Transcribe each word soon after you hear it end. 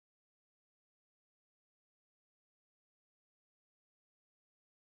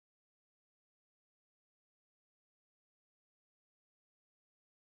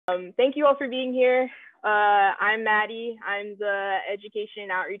Thank you all for being here. I'm Maddie. I'm the Education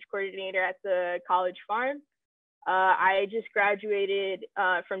and Outreach Coordinator at the College Farm. I just graduated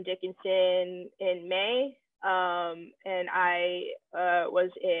from Dickinson in May, and I was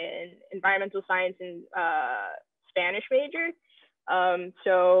in environmental science and Spanish major.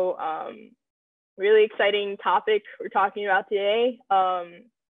 Really exciting topic we're talking about today.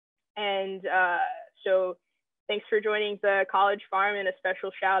 So thanks for joining the College Farm, and a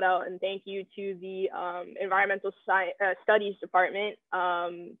special shout out and thank you to the Environmental Studies Department,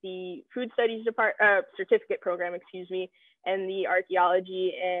 the Food Studies Certificate Program, and the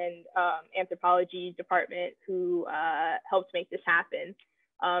Archaeology and Anthropology Department who helped make this happen.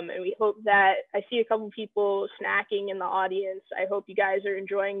 And we hope that, I see a couple people snacking in the audience. I hope you guys are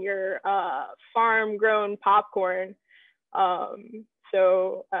enjoying your farm-grown popcorn.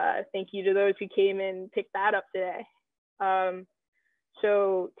 Thank you to those who came and picked that up today.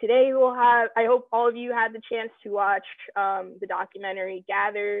 So today we'll have, I hope all of you had the chance to watch the documentary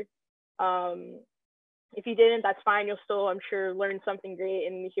Gather. If you didn't, that's fine. You'll still, I'm sure, learn something great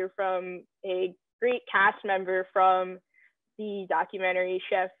and hear from a great cast member from the documentary,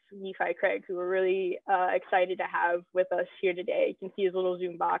 Chef Nephi Craig, who we're really excited to have with us here today. You can see his little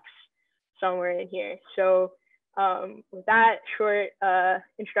Zoom box somewhere in here. So with that short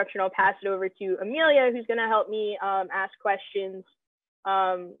introduction, I'll pass it over to Amelia, who's gonna help me ask questions.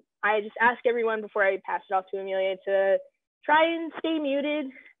 I just ask everyone before I pass it off to Amelia to try and stay muted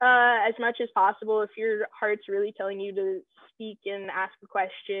as much as possible. If your heart's really telling you to speak and ask a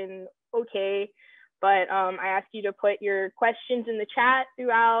question, okay. But I ask you to put your questions in the chat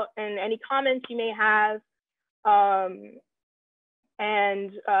throughout and any comments you may have.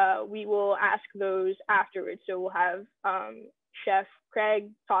 We will ask those afterwards. So we'll have Chef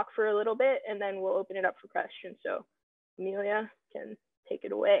Craig talk for a little bit, and then we'll open it up for questions. So Amelia can take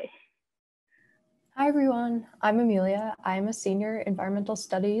it away. Hi, everyone. I'm Amelia. I'm a senior environmental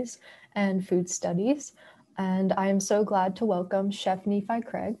studies and food studies, and I am so glad to welcome Chef Nephi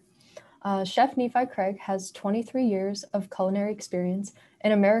Craig. Chef Nephi Craig has 23 years of culinary experience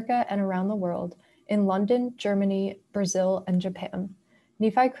in America and around the world, in London, Germany, Brazil, and Japan.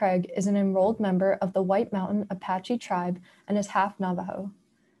 Nephi Craig is an enrolled member of the White Mountain Apache tribe and is half Navajo.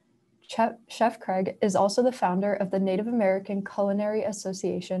 Chef Craig is also the founder of the Native American Culinary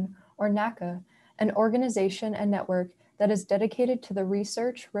Association, or NACA, an organization and network that is dedicated to the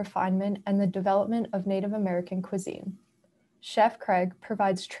research, refinement, and the development of Native American cuisine. Chef Craig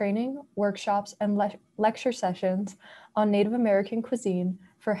provides training, workshops, and lecture sessions on Native American cuisine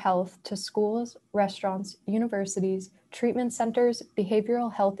for health to schools, restaurants, universities, treatment centers,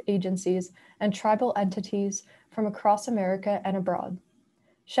 behavioral health agencies, and tribal entities from across America and abroad.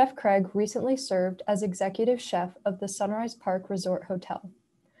 Chef Craig recently served as executive chef of the Sunrise Park Resort Hotel.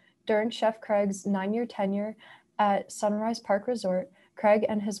 During Chef Craig's 9-year tenure at Sunrise Park Resort, Craig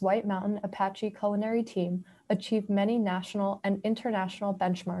and his White Mountain Apache culinary team achieved many national and international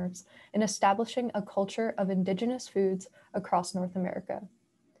benchmarks in establishing a culture of Indigenous foods across North America.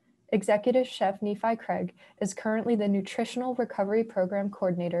 Executive Chef Nephi Craig is currently the Nutritional Recovery Program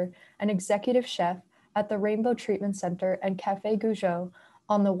Coordinator and Executive Chef at the Rainbow Treatment Center and Cafe Gougeot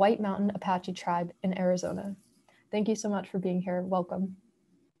on the White Mountain Apache Tribe in Arizona. Thank you so much for being here. Welcome.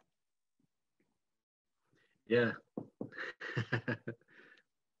 Yeah.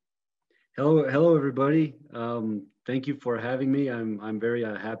 Hello, everybody. Thank you for having me. I'm very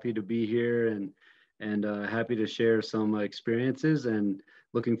happy to be here and happy to share some experiences and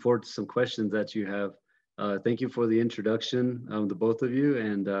looking forward to some questions that you have. Thank you for the introduction, the both of you,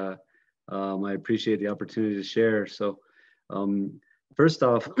 and I appreciate the opportunity to share. So, first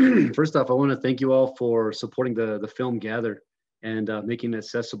off, I want to thank you all for supporting the film Gather and making it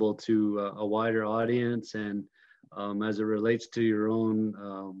accessible to a wider audience, and as it relates to your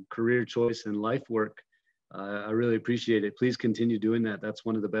own career choice and life work. I really appreciate it. Please continue doing that. That's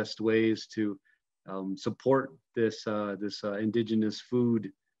one of the best ways to support this Indigenous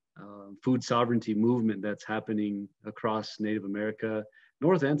food sovereignty movement that's happening across Native America,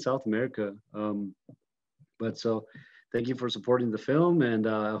 North and South America. So thank you for supporting the film, and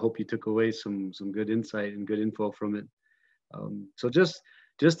I hope you took away some good insight and good info from it. So just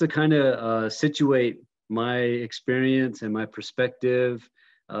to kind of situate my experience and my perspective,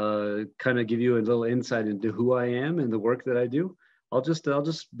 kind of give you a little insight into who I am and the work that I do. I'll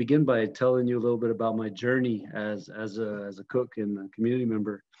just begin by telling you a little bit about my journey as a cook and a community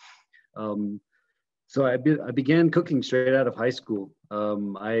member. So I began cooking straight out of high school.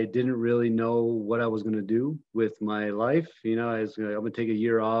 I didn't really know what I was going to do with my life. You know, I'm going to take a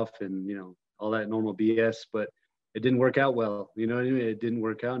year off and, you know, all that normal BS. But it didn't work out well. You know what I mean? It didn't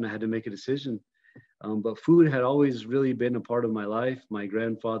work out, and I had to make a decision. But food had always really been a part of my life. My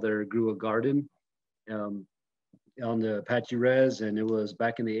grandfather grew a garden um, on the Apache Res, and it was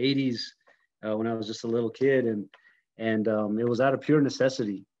back in the 80s when I was just a little kid, and it was out of pure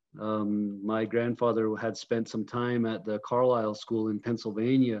necessity. My grandfather had spent some time at the Carlisle School in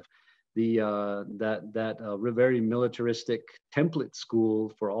Pennsylvania, that very militaristic template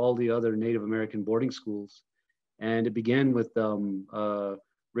school for all the other Native American boarding schools. And it began with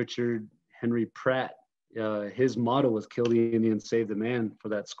Richard Henry Pratt. His motto was "Kill the Indian, save the man" for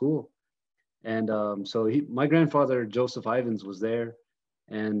that school. And so my grandfather, Joseph Ivins, was there.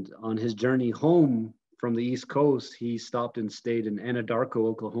 And on his journey home from the East Coast, he stopped and stayed in Anadarko,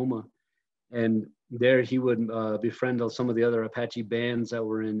 Oklahoma. And there he would befriend some of the other Apache bands that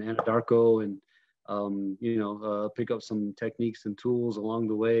were in Anadarko, and pick up some techniques and tools along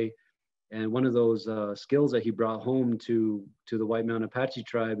the way. And one of those skills that he brought home to the White Mountain Apache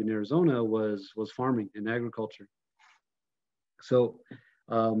tribe in Arizona was farming and agriculture. So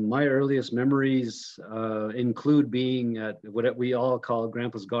my earliest memories include being at what we all call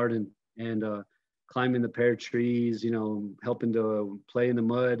Grandpa's garden, and climbing the pear trees, helping to play in the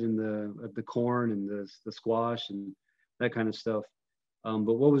mud and the corn and the squash and that kind of stuff.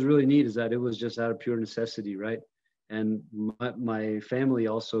 But what was really neat is that it was just out of pure necessity, right? And my family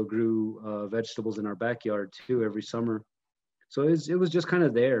also grew vegetables in our backyard too every summer. So it was just kind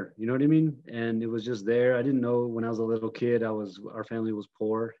of there, you know what I mean? And it was just there. I didn't know when I was a little kid, our family was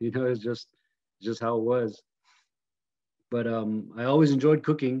poor, it was just how it was. But I always enjoyed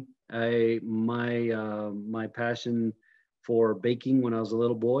cooking. My passion for baking when I was a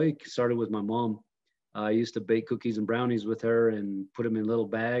little boy started with my mom. I used to bake cookies and brownies with her and put them in little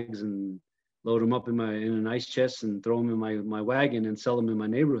bags and load them up in an ice chest and throw them in my wagon and sell them in my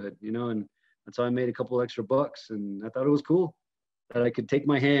neighborhood, and that's how I made a couple extra bucks. And I thought it was cool that I could take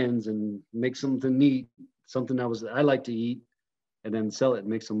my hands and make something neat, something I like to eat, and then sell it and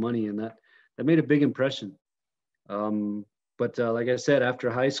make some money. And that made a big impression. But like I said,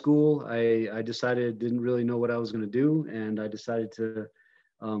 after high school, I decided, didn't really know what I was going to do, and I decided to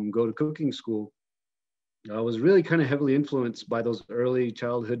go to cooking school. I was really kind of heavily influenced by those early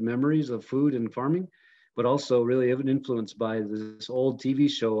childhood memories of food and farming, but also really influenced by this old TV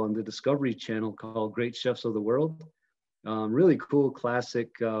show on the Discovery Channel called Great Chefs of the World. Really cool,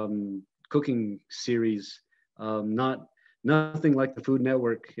 classic cooking series. Nothing like the Food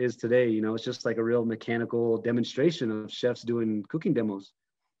Network is today. It's just like a real mechanical demonstration of chefs doing cooking demos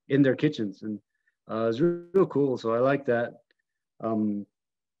in their kitchens. And it's real cool. So I like that. Then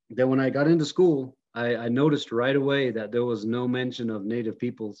when I got into school, I noticed right away that there was no mention of Native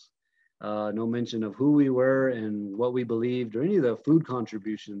peoples, no mention of who we were and what we believed or any of the food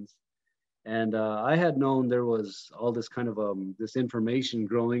contributions. And I had known there was all this kind of this information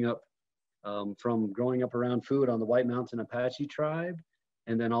growing up from growing up around food on the White Mountain Apache tribe,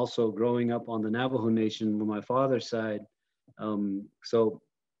 and then also growing up on the Navajo Nation on my father's side. So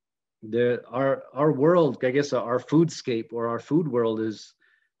our world, I guess our foodscape or our food world is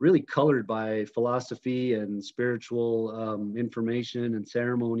really colored by philosophy and spiritual information and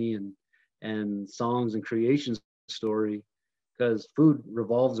ceremony and songs and creation story, because food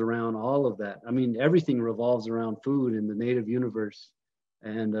revolves around all of that. I mean, everything revolves around food in the Native universe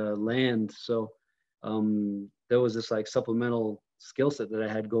and land. So there was this like supplemental skill set that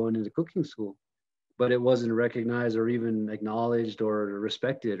I had going into cooking school, but it wasn't recognized or even acknowledged or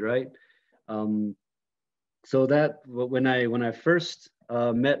respected, right? So that when I first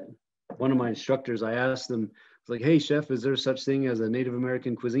met one of my instructors, I asked them, I was like, "Hey, chef, is there such thing as a Native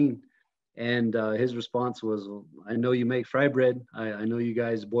American cuisine?" And his response was, "Well, I know you make fry bread. I know you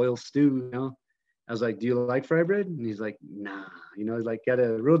guys boil stew, I was like, "Do you like fry bread?" And he's like, "Nah," he's like got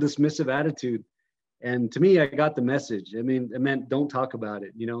a real dismissive attitude. And to me, I got the message. I mean, it meant don't talk about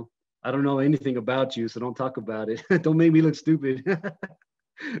it. I don't know anything about you, so don't talk about it. Don't make me look stupid.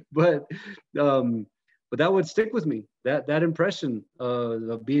 but that would stick with me. That impression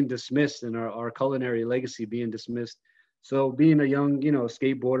of being dismissed and our culinary legacy being dismissed. So being a young,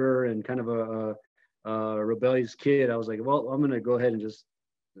 skateboarder and kind of a rebellious kid, I was like, well, I'm gonna go ahead and just,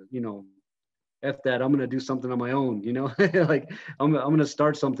 F that, I'm gonna do something on my own, like I'm gonna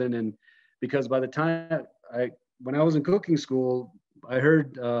start something. And because by the time when I was in cooking school, I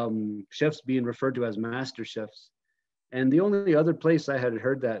heard chefs being referred to as master chefs. And the only other place I had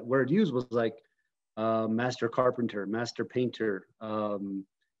heard that word used was like master carpenter, master painter, kung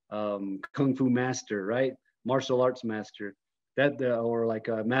fu master, right? Martial arts master, or like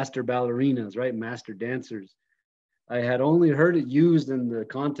master ballerinas, right? Master dancers. I had only heard it used in the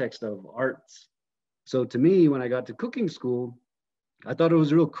context of arts. So to me, when I got to cooking school, I thought it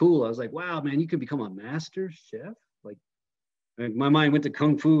was real cool. I was like, wow, man, you can become a master chef. Like, my mind went to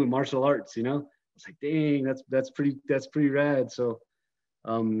kung fu and martial arts. I was like, dang, that's pretty rad. So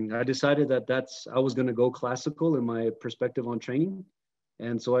I decided that I was going to go classical in my perspective on training.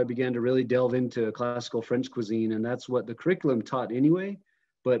 And so I began to really delve into classical French cuisine, and that's what the curriculum taught anyway.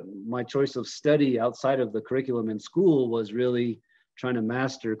 But my choice of study outside of the curriculum in school was really trying to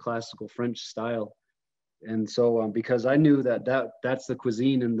master classical French style. And so because I knew that's the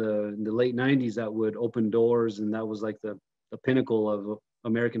cuisine in the late 90s that would open doors, and that was like the pinnacle of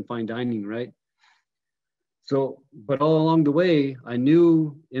American fine dining, right? So, but all along the way, I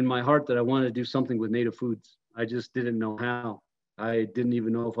knew in my heart that I wanted to do something with native foods. I just didn't know how. I didn't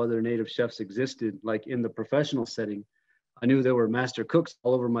even know if other native chefs existed, like in the professional setting. I knew there were master cooks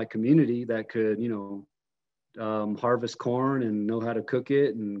all over my community that could, harvest corn and know how to cook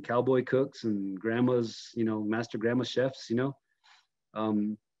it, and cowboy cooks and grandmas, master grandma chefs,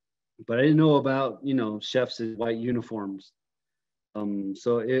 Um, but I didn't know about, chefs in white uniforms.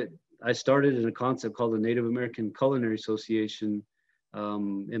 So I started in a concept called the Native American Culinary Association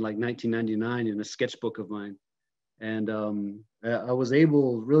in like 1999 in a sketchbook of mine. And I was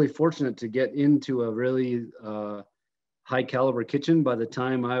really fortunate to get into a really high caliber kitchen by the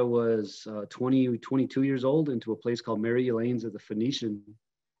time I was 22 years old, into a place called Mary Elaine's at the Phoenician.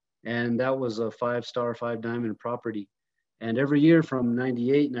 And that was a 5-star, 5-diamond property. And every year from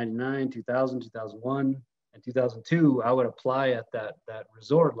 98, 99, 2000, 2001, and 2002, I would apply at that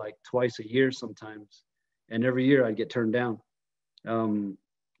resort like twice a year sometimes. And every year I'd get turned down. And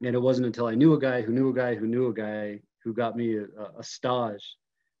it wasn't until I knew a guy who knew a guy who knew a guy who got me a stage.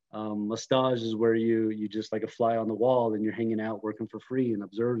 A stage is where you just like a fly on the wall, and you're hanging out working for free and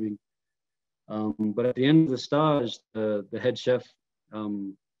observing. But at the end of the stage, the head chef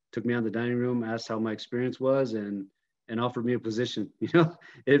took me out of the dining room, asked how my experience was, and offered me a position.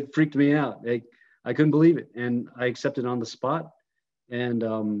 It freaked me out. I couldn't believe it, and I accepted on the spot. And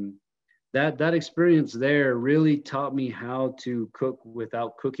that experience there really taught me how to cook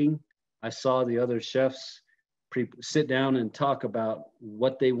without cooking. I saw the other chefs sit down and talk about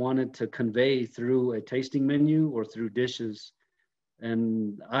what they wanted to convey through a tasting menu or through dishes,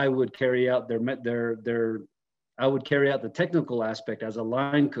 and I would carry out I would carry out the technical aspect as a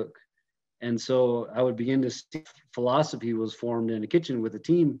line cook. And so I would begin to see philosophy was formed in a kitchen with a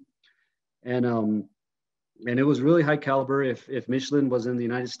team. And it was really high caliber. If Michelin was in the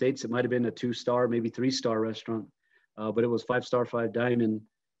United States, it might have been a 2-star, maybe 3-star restaurant, but it was 5-star, 5-diamond.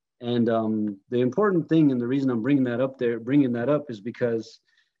 And the important thing, and the reason I'm bringing that up is because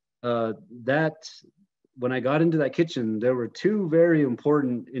when I got into that kitchen, there were 2 very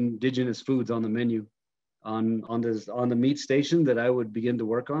important indigenous foods on the menu. On the meat station that I would begin to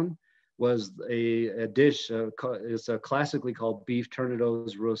work on was a dish. It's classically called beef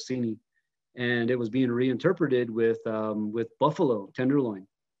tournedos rossini, and it was being reinterpreted with buffalo tenderloin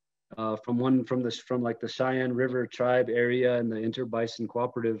from like the Cheyenne River tribe area and the Interbison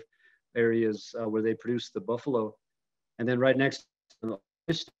cooperative areas where they produce the buffalo. And then right next to the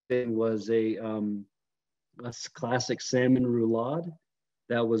dish thing was a classic salmon roulade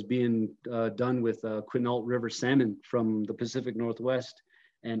that was being done with Quinault River salmon from the Pacific Northwest.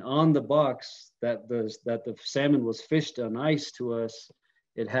 And on the box that the salmon was fished on ice to us,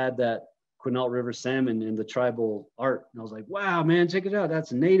 it had that Quinault River salmon in the tribal art. And I was like, wow, man, check it out.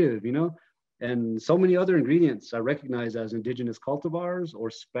 That's native, And so many other ingredients I recognize as indigenous cultivars or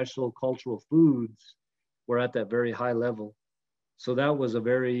special cultural foods were at that very high level. So that was a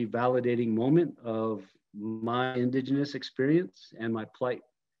very validating moment of my indigenous experience and my plight.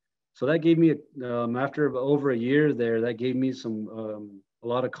 So that gave me, after over a year there, that gave me a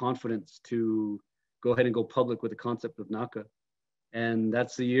lot of confidence to go ahead and go public with the concept of NACA. And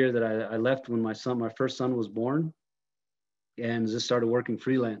that's the year that I left when my first son was born, and just started working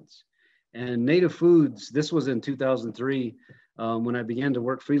freelance. And Native Foods, this was in 2003, when I began to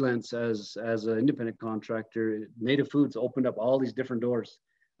work freelance as an independent contractor. Native Foods opened up all these different doors.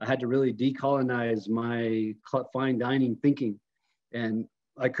 I had to really decolonize my fine dining thinking. And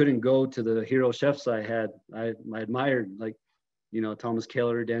I couldn't go to the hero chefs I admired, like, Thomas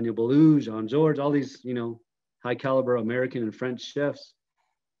Keller, Daniel Boulou, Jean Georges, all these, high caliber American and French chefs.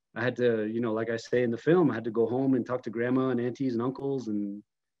 I had to, like I say in the film, I had to go home and talk to grandma and aunties and uncles and,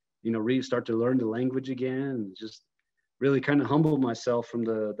 start to learn the language again, and just really kind of humble myself from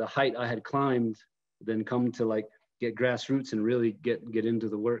the height I had climbed, then come to like get grassroots and really get into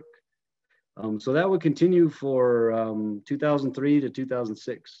the work. So that would continue for 2003 to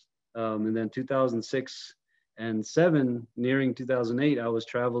 2006. And then 2006 and 2007, nearing 2008, I was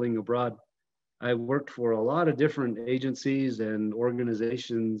traveling abroad. I worked for a lot of different agencies and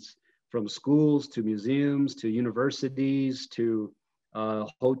organizations, from schools to museums to universities to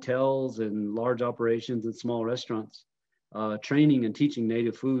hotels and large operations and small restaurants, training and teaching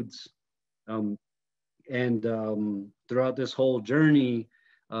native foods. Um, and throughout this whole journey,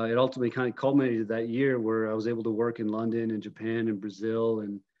 it ultimately kind of culminated that year where I was able to work in London and Japan and Brazil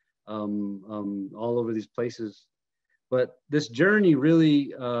and all over these places. But this journey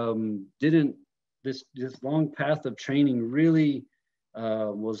really didn't, this long path of training really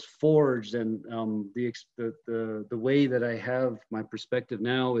was forged. And the way that I have my perspective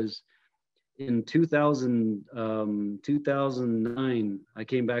now is in 2009, I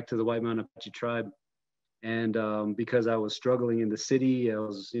came back to the White Mountain Apache tribe. And because I was struggling in the city, I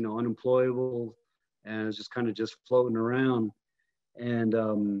was, unemployable, and I was just kind of just floating around. And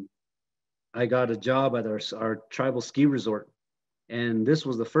I got a job at our tribal ski resort. And this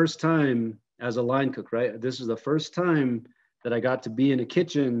was the first time as a line cook, right? This is the first time that I got to be in a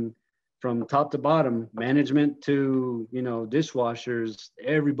kitchen from top to bottom, management to, dishwashers.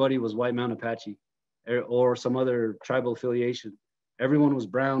 Everybody was White Mountain Apache or some other tribal affiliation. Everyone was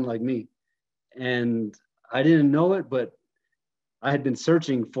brown like me. And I didn't know it, but I had been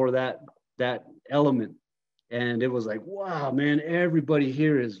searching for that element. And it was like, wow, man, everybody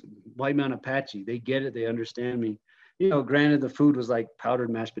here is White Mountain Apache. They get it. They understand me. Granted, the food was like powdered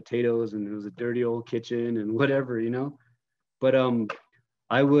mashed potatoes and it was a dirty old kitchen and whatever, But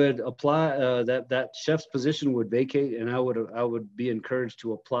I would apply, that chef's position would vacate, and I would be encouraged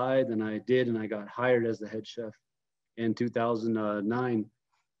to apply. Then I did, and I got hired as the head chef in 2009.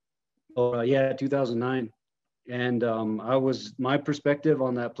 2009. And my perspective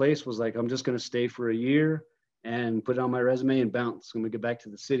on that place was like, I'm just going to stay for a year and put it on my resume and bounce when we get back to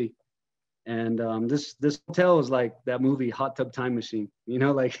the city. And this hotel is like that movie Hot Tub Time Machine,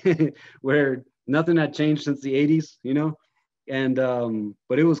 like where nothing had changed since the 80s, and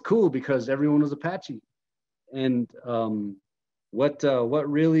but it was cool because everyone was Apache. And what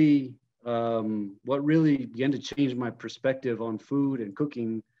really began to change my perspective on food and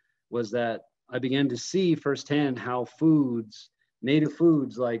cooking was that I began to see firsthand how native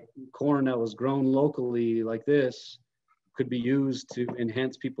foods like corn that was grown locally like this, could be used to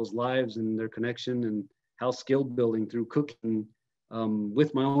enhance people's lives and their connection, and how skill building through cooking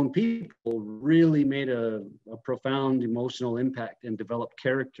with my own people really made a profound emotional impact and developed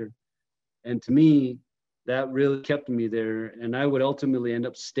character. And to me, that really kept me there. And I would ultimately end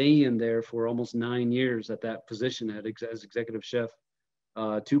up staying there for almost 9 years at that position as executive chef.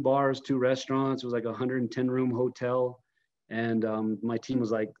 2 bars, 2 restaurants. It was like a 110 room hotel. And my team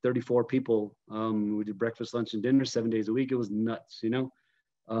was like 34 people. We did breakfast, lunch, and dinner 7 days a week. It was nuts,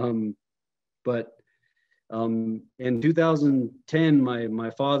 But in 2010, my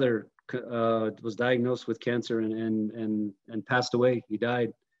father was diagnosed with cancer and passed away. He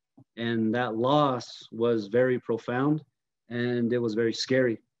died. And that loss was very profound, and it was very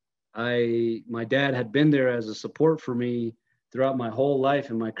scary. My dad had been there as a support for me throughout my whole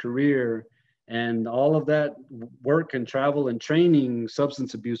life and my career. And all of that work and travel and training,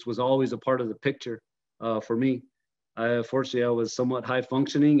 substance abuse was always a part of the picture for me. Fortunately, I was somewhat high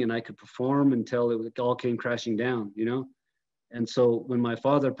functioning and I could perform until it all came crashing down, And so when my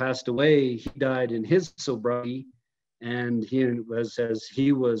father passed away, he died in his sobriety. And as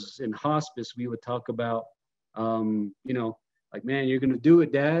he was in hospice, we would talk about, like, man, you're going to do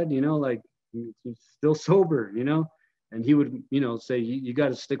it, Dad, like you're still sober, And he would, say, you got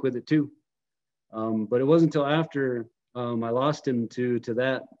to stick with it too. But it wasn't until after I lost him to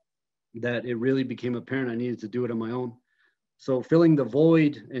that it really became apparent I needed to do it on my own. So filling the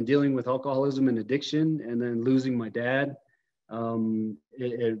void and dealing with alcoholism and addiction, and then losing my dad,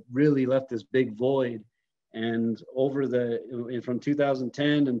 it really left this big void. And from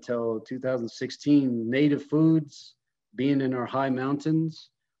 2010 until 2016, native foods, being in our high mountains,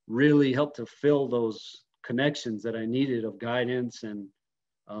 really helped to fill those connections that I needed of guidance. And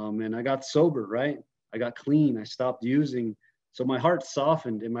I got sober, right? I got clean. I stopped using. So my heart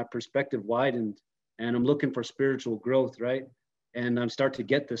softened and my perspective widened, and I'm looking for spiritual growth, right? And I'm starting to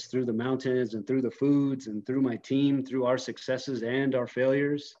get this through the mountains and through the foods and through my team, through our successes and our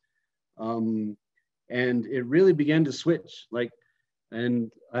failures. And it really began to switch,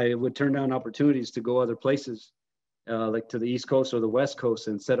 and I would turn down opportunities to go other places, like to the East Coast or the West Coast,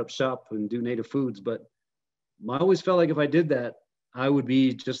 and set up shop and do native foods. But I always felt like if I did that, I would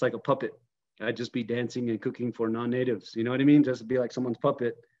be just like a puppet. I'd just be dancing and cooking for non-natives. You know what I mean? Just to be like someone's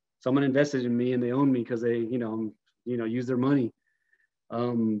puppet. Someone invested in me and they own me because they, use their money.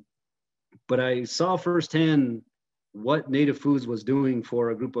 But I saw firsthand what Native Foods was doing for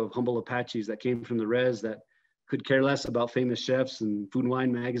a group of humble Apaches that came from the res that could care less about famous chefs and Food and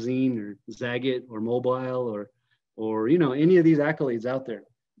Wine magazine or Zagat or Mobile or you know, any of these accolades out there.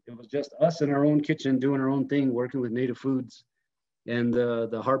 It was just us in our own kitchen doing our own thing, working with Native Foods. And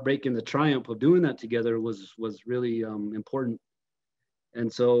the heartbreak and the triumph of doing that together was really important.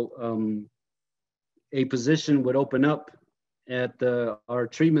 And so a position would open up at our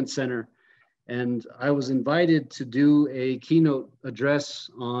treatment center, and I was invited to do a keynote address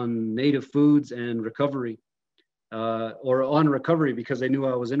on Native foods and recovery, or on recovery because they knew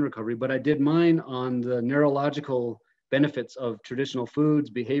I was in recovery, but I did mine on the neurological benefits of traditional foods,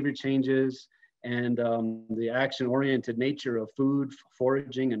 behavior changes, and the action-oriented nature of food,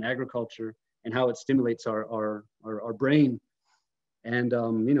 foraging, and agriculture, and how it stimulates our brain. And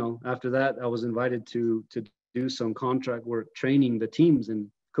you know, after that, I was invited to do some contract work, training the teams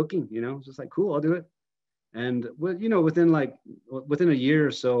in cooking. You know, just like, cool, I'll do it. And you know, within a year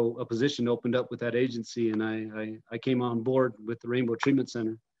or so, a position opened up with that agency, and I came on board with the Rainbow Treatment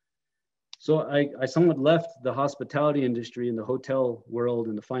Center. So I somewhat left the hospitality industry in the hotel world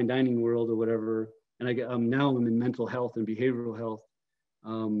and the fine dining world or whatever, and now I'm in mental health and behavioral health.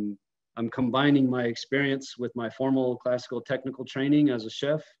 I'm combining my experience with my formal classical technical training as a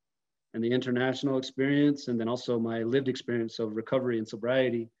chef and the international experience, and then also my lived experience of recovery and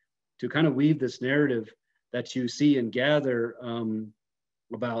sobriety to kind of weave this narrative that you see and gather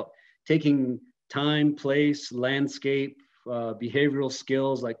about taking time, place, landscape, behavioral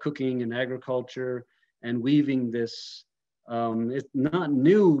skills like cooking and agriculture, and weaving this, it's not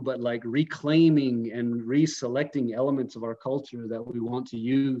new, but like reclaiming and reselecting elements of our culture that we want to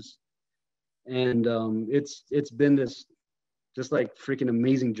use. And it's been this just like freaking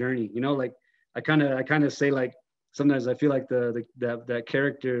amazing journey, you know. Like I kind of say, like, sometimes I feel like that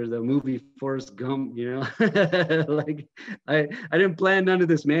character, the movie Forrest Gump, you know. Like I didn't plan none of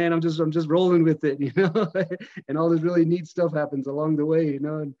this, man. I'm just rolling with it, you know. And all this really neat stuff happens along the way, you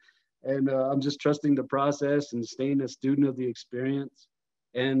know. And I'm just trusting the process and staying a student of the experience.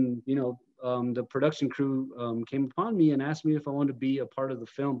 And you know, the production crew came upon me and asked me if I wanted to be a part of the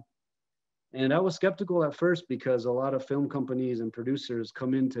film. And I was skeptical at first because a lot of film companies and producers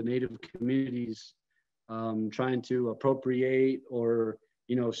come into Native communities trying to appropriate or,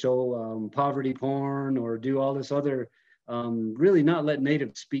 you know, show poverty porn or do all this other, really not let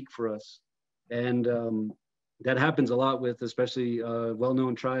Natives speak for us. And that happens a lot with especially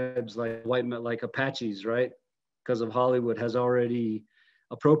well-known tribes like like Apaches, right? Because of Hollywood has already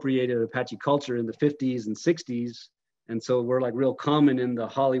appropriated Apache culture in the 50s and 60s. And so we're like real common in the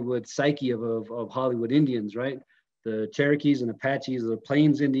Hollywood psyche of Hollywood Indians, right? The Cherokees and Apaches, the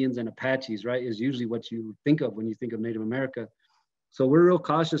Plains Indians and Apaches, right, is usually what you think of when you think of Native America. So we're real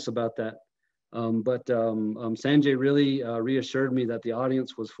cautious about that. But Sanjay really reassured me that the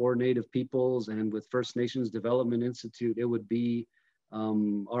audience was for Native peoples, and with First Nations Development Institute, it would be,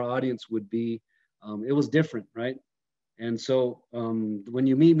 our audience would be, it was different, right? And so when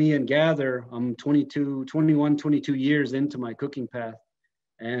you meet me and gather, I'm 22 years into my cooking path.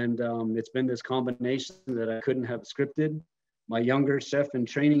 And it's been this combination that I couldn't have scripted. My younger chef in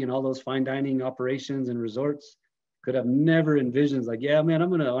training and all those fine dining operations and resorts could have never envisioned, like, yeah, man,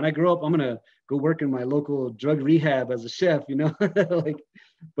 when I grow up, I'm gonna go work in my local drug rehab as a chef, you know. Like,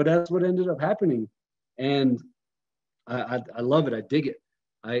 but that's what ended up happening. And I love it, I dig it.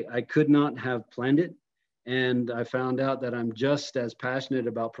 I could not have planned it. And I found out that I'm just as passionate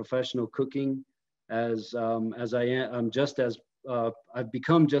about professional cooking as I am. I'm just as I've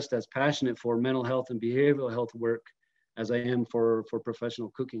become just as passionate for mental health and behavioral health work as I am for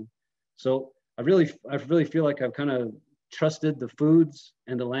professional cooking. So I really feel like I've kind of trusted the foods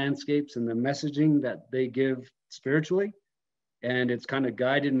and the landscapes and the messaging that they give spiritually. And it's kind of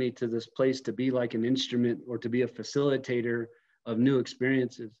guided me to this place to be like an instrument or to be a facilitator of new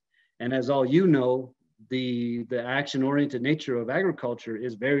experiences. And as all you know, the action-oriented nature of agriculture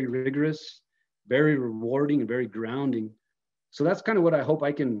is very rigorous, very rewarding, and very grounding. So that's kind of what I hope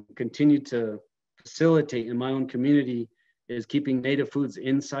I can continue to facilitate in my own community, is keeping Native foods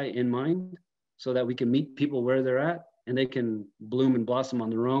insight in mind so that we can meet people where they're at and they can bloom and blossom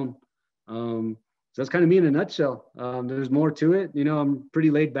on their own. So that's kind of me in a nutshell. There's more to it. You know, I'm pretty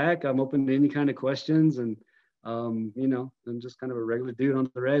laid back. I'm open to any kind of questions, and you know, I'm just kind of a regular dude on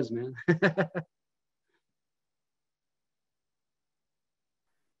the res, man.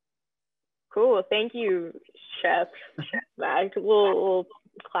 Cool. Thank you, Chef. Back. Little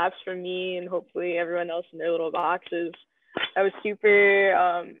claps from me and hopefully everyone else in their little boxes. That was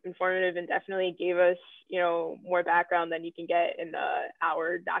super informative and definitely gave us, you know, more background than you can get in the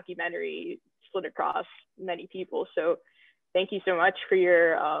hour documentary split across many people. So thank you so much for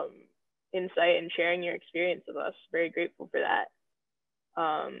your insight and sharing your experience with us. Very grateful for that.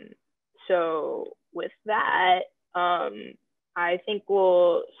 So with that, I think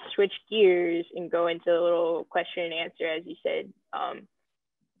we'll switch gears and go into a little question and answer, as you said.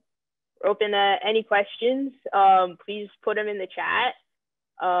 We're open to any questions. Please put them in the chat.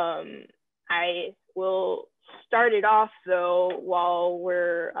 I will start it off though while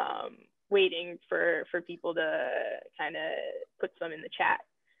we're waiting for people to kind of put some in the chat.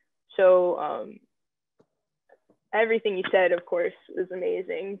 So everything you said, of course, was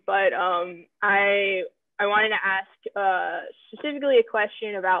amazing, but I wanted to ask specifically a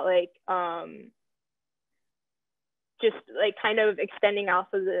question about like just like kind of extending off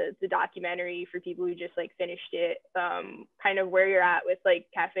of the documentary for people who just like finished it, kind of where you're at with like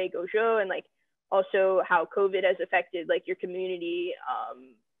Cafe Gojo, and like also how COVID has affected like your community,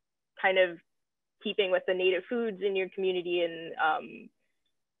 kind of keeping with the native foods in your community, and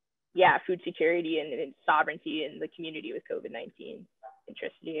yeah, food security and sovereignty in the community with COVID-19.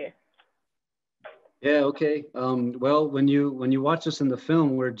 Interested to hear. Yeah, okay. Well, when you watch us in the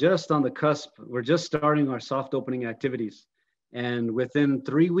film, we're just on the cusp. We're just starting our soft opening activities. And within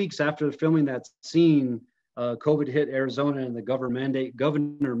 3 weeks after filming that scene, COVID hit Arizona and the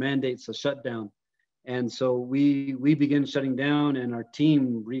governor mandates a shutdown. And so we begin shutting down, and our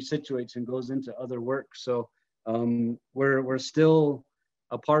team resituates and goes into other work. So we're still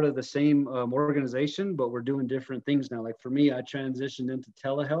a part of the same organization, but we're doing different things now. Like for me, I transitioned into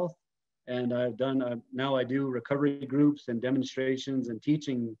telehealth, and now I do recovery groups and demonstrations and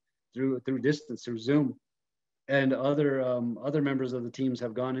teaching through distance, through Zoom. And other members of the teams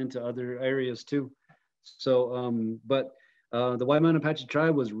have gone into other areas too. So, but the White Mountain Apache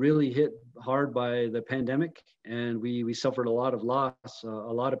tribe was really hit hard by the pandemic, and we suffered a lot of loss. A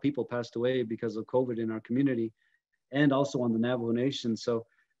lot of people passed away because of COVID in our community, and also on the Navajo Nation. So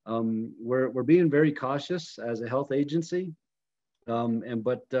we're being very cautious as a health agency.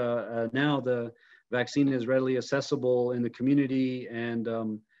 But now the vaccine is readily accessible in the community, and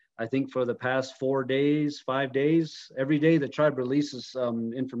I think for the past 5 days, every day the tribe releases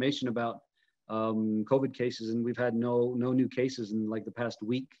information about COVID cases, and we've had no new cases in like the past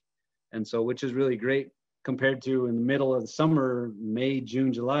week, and so which is really great compared to in the middle of the summer, May,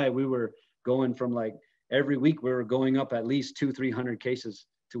 June, July, we were going from like every week we were going up at least 200-300 cases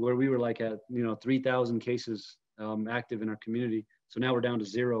to where we were like at 3,000 cases active in our community. So now we're down to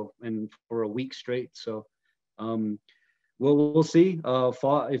 0, and for a week straight. So we'll see.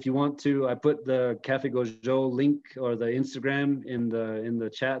 If you want to, I put the Cafe Gojo link or the Instagram in the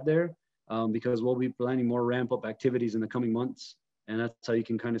chat there, because we'll be planning more ramp up activities in the coming months, and that's how you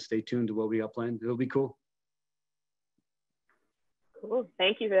can kind of stay tuned to what we got planned. It'll be cool. Cool.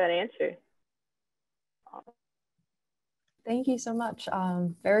 Thank you for that answer. Thank you so much.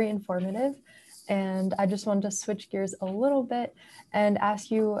 Very informative. And I just wanted to switch gears a little bit and ask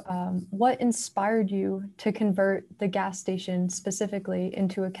you what inspired you to convert the gas station specifically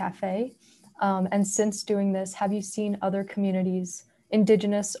into a cafe? And since doing this, have you seen other communities,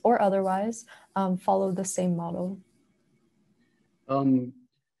 Indigenous or otherwise, follow the same model?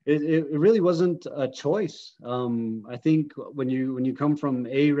 It really wasn't a choice. I think when you come from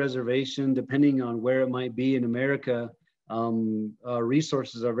a reservation, depending on where it might be in America,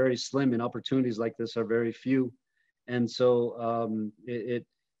 resources are very slim and opportunities like this are very few. And so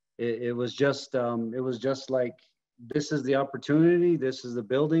it was just like, this is the opportunity, this is the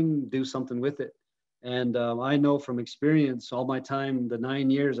building, do something with it. And I know from experience, all my time, the 9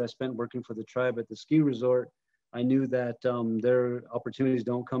 years I spent working for the tribe at the ski resort, I knew that their opportunities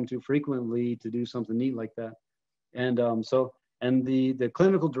don't come too frequently to do something neat like that. And and the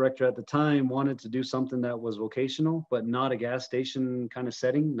clinical director at the time wanted to do something that was vocational, but not a gas station kind of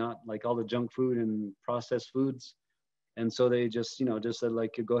setting, not like all the junk food and processed foods. And so they just said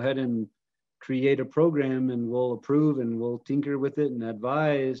like, go ahead and create a program and we'll approve and we'll tinker with it and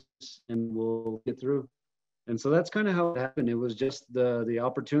advise and we'll get through. And so that's kind of how it happened. It was just the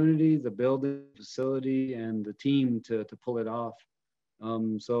opportunity, the building, facility, and the team to pull it off.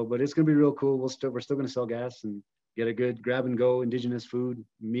 But it's gonna be real cool. We're still gonna sell gas and get a good grab and go Indigenous food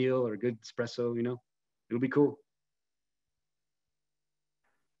meal or a good espresso. It'll be cool.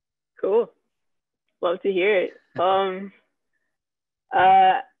 Cool. Love to hear it. I'm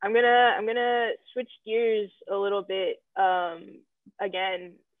gonna switch gears a little bit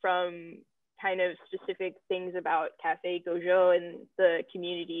again from kind of specific things about Cafe Gojo and the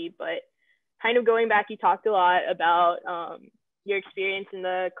community, but kind of going back, you talked a lot about your experience in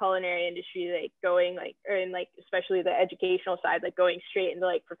the culinary industry, like going like, or in like, especially the educational side, like going straight into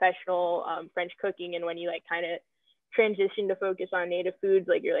like professional French cooking, and when you like kind of transition to focus on native foods,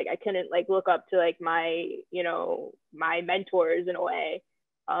 like you're like, I couldn't like look up to like my, you know, my mentors in a way.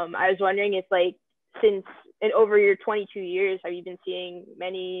 I was wondering if like, since and over your 22 years, have you been seeing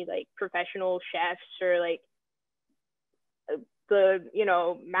many like professional chefs or like the, you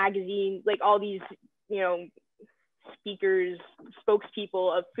know, magazines, like all these, you know, speakers,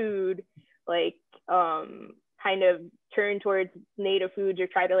 spokespeople of food, like kind of turn towards native foods or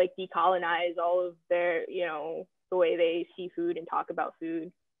try to like decolonize all of their, you know, the way they see food and talk about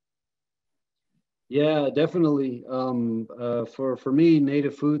food? Yeah, definitely. For me,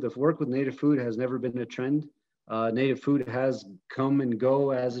 native food, the work with native food has never been a trend. Native food has come and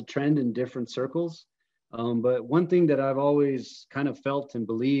go as a trend in different circles. But one thing that I've always kind of felt and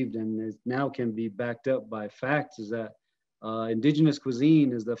believed, and is now can be backed up by facts, is that indigenous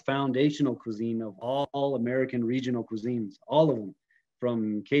cuisine is the foundational cuisine of all American regional cuisines, all of them,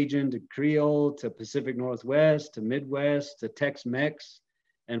 from Cajun to Creole to Pacific Northwest to Midwest to Tex-Mex.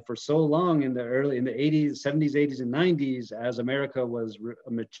 And for so long in the 80s, 70s, 80s, and 90s, as America was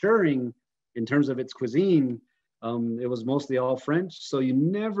maturing in terms of its cuisine, it was mostly all French. So you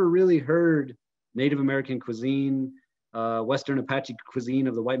never really heard Native American cuisine, Western Apache cuisine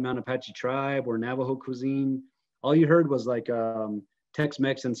of the White Mountain Apache tribe, or Navajo cuisine. All you heard was like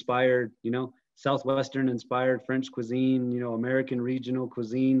Tex-Mex inspired, you know, Southwestern inspired French cuisine, you know, American regional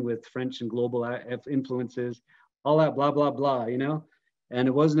cuisine with French and global influences, all that blah, blah, blah, you know. And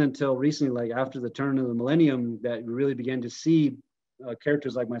it wasn't until recently, like after the turn of the millennium, that we really began to see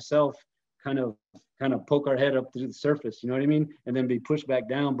characters like myself kind of poke our head up through the surface, you know what I mean? And then be pushed back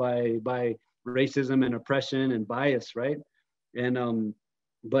down by racism and oppression and bias, right? And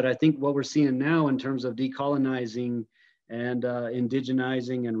but I think what we're seeing now in terms of decolonizing and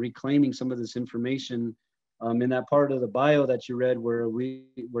indigenizing and reclaiming some of this information, in that part of the bio that you read where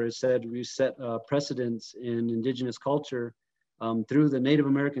it said we set precedents in indigenous culture, through the Native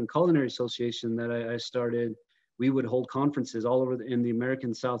American Culinary Association that I started, we would hold conferences all over in the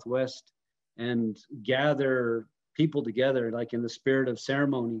American Southwest and gather people together, like in the spirit of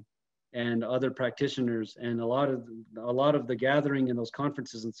ceremony, and other practitioners. And a lot of the gathering in those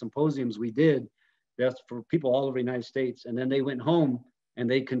conferences and symposiums we did, that's for people all over the United States. And then they went home and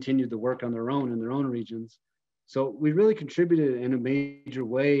they continued the work on their own in their own regions. So we really contributed in a major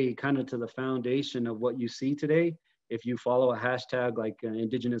way kind of to the foundation of what you see today. If you follow a hashtag like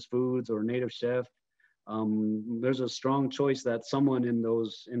Indigenous Foods or Native Chef, there's a strong choice that someone in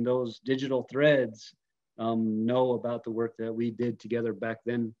those digital threads know about the work that we did together back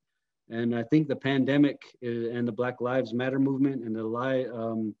then. And I think the pandemic and the Black Lives Matter movement and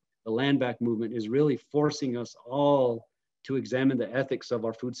the land back movement is really forcing us all to examine the ethics of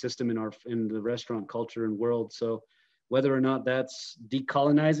our food system in the restaurant culture and world. So whether or not that's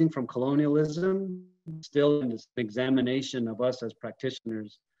decolonizing from colonialism, still an examination of us as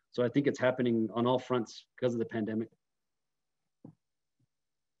practitioners. So I think it's happening on all fronts because of the pandemic.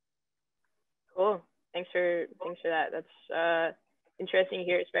 Cool. Thanks for that. That's interesting to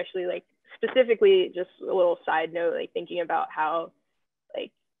hear, especially like specifically, just a little side note, like thinking about how,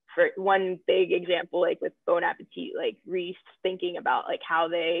 like, for one big example, like with Bon Appetit, like Reese thinking about like how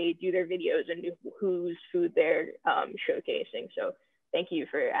they do their videos and whose food they're showcasing. So thank you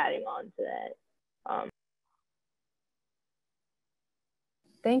for adding on to that.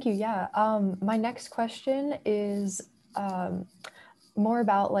 Thank you. Yeah. My next question is more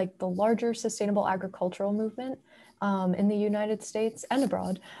about like the larger sustainable agricultural movement in the United States and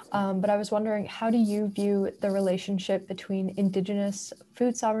abroad. But I was wondering, how do you view the relationship between Indigenous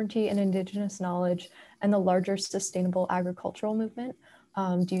food sovereignty and Indigenous knowledge and the larger sustainable agricultural movement?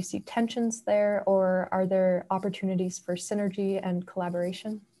 Do you see tensions there, or are there opportunities for synergy and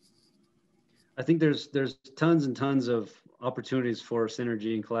collaboration? I think there's tons and tons of opportunities for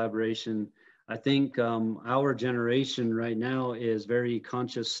synergy and collaboration. I think our generation right now is very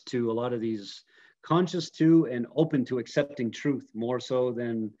conscious to a lot of these, conscious to and open to accepting truth more so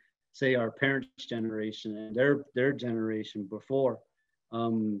than, say, our parents' generation and their generation before.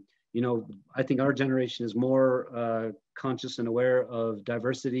 You know, I think our generation is more conscious and aware of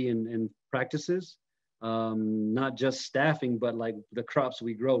diversity in practices, not just staffing, but like the crops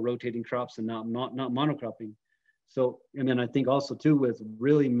we grow, rotating crops and not monocropping. So, and then I think also too, with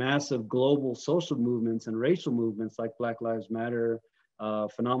really massive global social movements and racial movements like Black Lives Matter,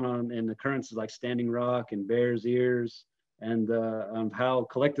 phenomenon and occurrences like Standing Rock and Bears Ears, and how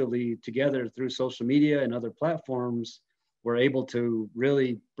collectively together through social media and other platforms, we're able to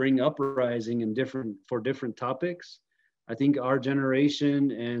really bring uprising in different topics. I think our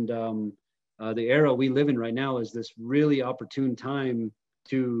generation and the era we live in right now is this really opportune time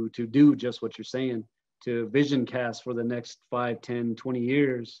to do just what you're saying, to vision cast for the next 5, 10, 20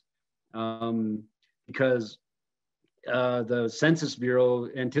 years. Because the Census Bureau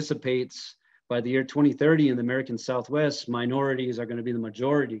anticipates by the year 2030 in the American Southwest, minorities are going to be the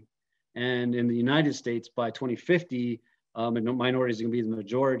majority. And in the United States by 2050, minorities are going to be the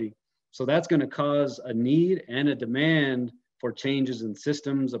majority. So that's going to cause a need and a demand for changes in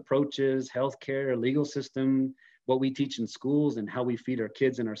systems, approaches, healthcare, legal system, what we teach in schools, and how we feed our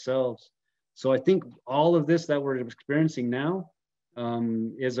kids and ourselves. So I think all of this that we're experiencing now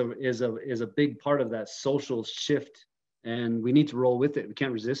is a big part of that social shift, and we need to roll with it. We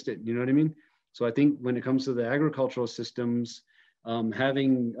can't resist it. You know what I mean? So I think when it comes to the agricultural systems,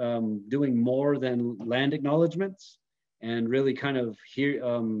 doing more than land acknowledgements, and really kind of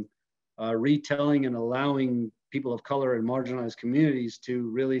retelling and allowing people of color and marginalized communities to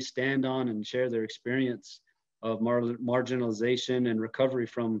really stand on and share their experience of marginalization and recovery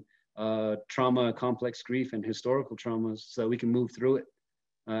from trauma, complex grief, and historical traumas, so we can move through it.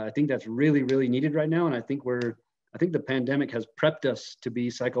 I think that's really, really needed right now, and I think the pandemic has prepped us to be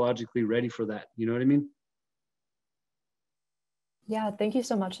psychologically ready for that. You know what I mean? Yeah, thank you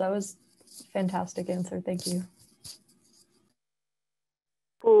so much. That was a fantastic answer. Thank you.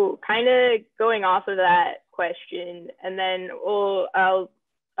 Cool. Kind of going off of that question, and then I'll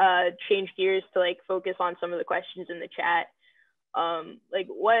change gears to like focus on some of the questions in the chat. Like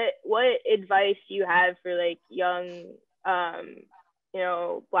what advice do you have for like young, you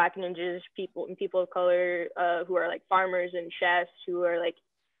know, Black and Indigenous people and people of color who are like farmers and chefs who are like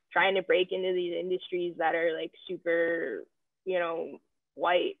trying to break into these industries that are like super, you know,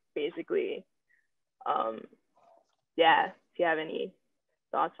 white basically? Yeah, if you have any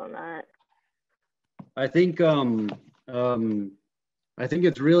thoughts on that. I think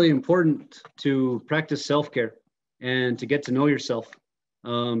it's really important to practice self-care and to get to know yourself,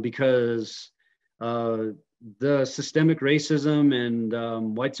 because the systemic racism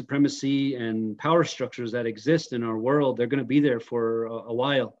and white supremacy and power structures that exist in our world, they're going to be there for a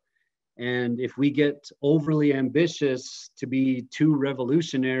while. And if we get overly ambitious to be too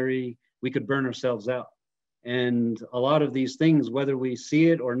revolutionary, we could burn ourselves out. And a lot of these things, whether we see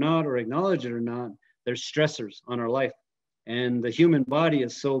it or not, or acknowledge it or not, they're stressors on our life. And the human body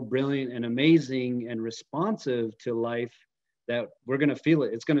is so brilliant and amazing and responsive to life that we're going to feel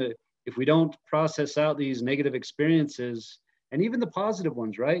it. It's going to, if we don't process out these negative experiences, and even the positive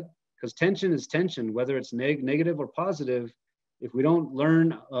ones, right? Because tension is tension, whether it's negative or positive. If we don't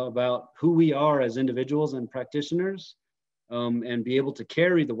learn about who we are as individuals and practitioners, and be able to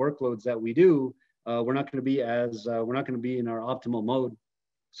carry the workloads that we do, we're not going to be in our optimal mode.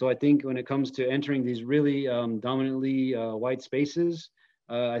 So I think when it comes to entering these really dominantly white spaces,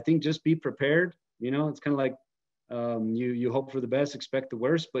 I think just be prepared. You know, it's kind of like you hope for the best, expect the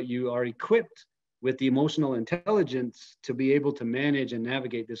worst, but you are equipped with the emotional intelligence to be able to manage and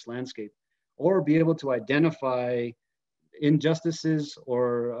navigate this landscape, or be able to identify injustices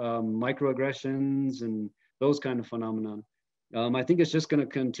or microaggressions and those kind of phenomenon. I think it's just going to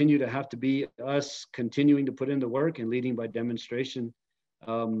continue to have to be us continuing to put in the work and leading by demonstration.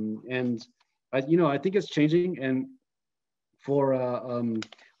 And I think it's changing. And for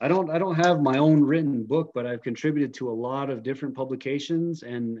I don't have my own written book, but I've contributed to a lot of different publications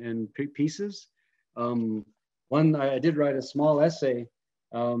and pieces. One, I did write a small essay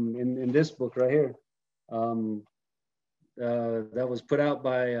in this book right here that was put out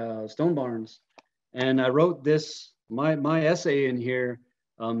by Stone Barns, and I wrote this my essay in here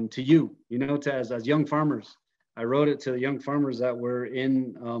to you, to as young farmers. I wrote it to the young farmers that were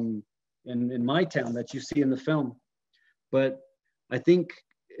in my town that you see in the film. But I think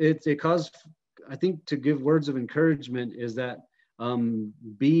I think to give words of encouragement is that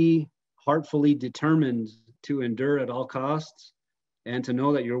be heartfully determined to endure at all costs, and to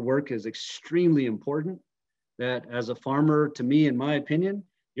know that your work is extremely important. That as a farmer, to me, in my opinion,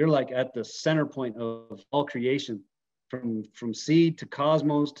 you're like at the center point of all creation, from seed to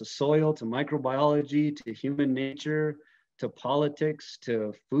cosmos, to soil, to microbiology, to human nature, to politics,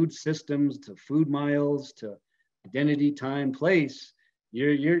 to food systems, to food miles, to identity, time, place.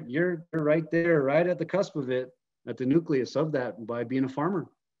 You're right there, right at the cusp of it, at the nucleus of that, by being a farmer.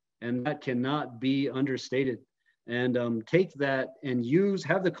 And that cannot be understated. And take that and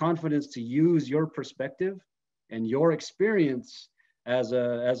have the confidence to use your perspective and your experience as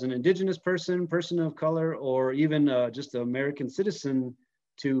an Indigenous person of color, or even just an American citizen,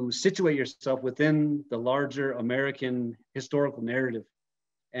 to situate yourself within the larger American historical narrative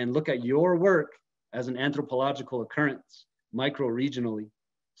and look at your work as an anthropological occurrence, micro-regionally.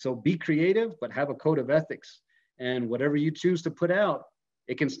 So be creative, but have a code of ethics. And whatever you choose to put out,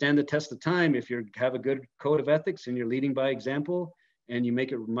 it can stand the test of time if you have a good code of ethics and you're leading by example and you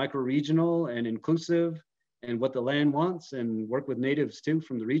make it micro-regional and inclusive and what the land wants, and work with natives too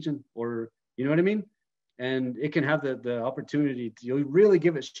from the region, or you know what I mean? And it can have the opportunity to, you really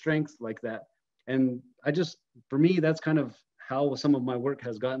give it strength like that. And for me, that's kind of how some of my work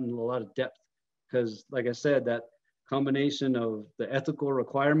has gotten a lot of depth. Because like I said, that combination of the ethical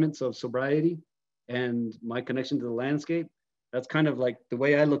requirements of sobriety and my connection to the landscape, that's kind of like the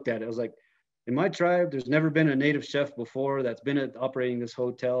way I looked at it. I was like, in my tribe, there's never been a native chef before that's been operating this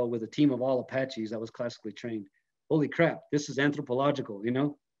hotel with a team of all Apaches that was classically trained. Holy crap, this is anthropological, you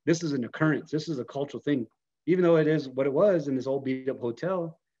know? This is an occurrence. This is a cultural thing, even though it is what it was in this old beat up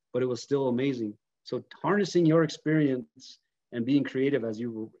hotel, but it was still amazing. So harnessing your experience and being creative as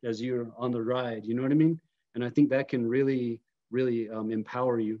you're on the ride, you know what I mean? And I think that can really, really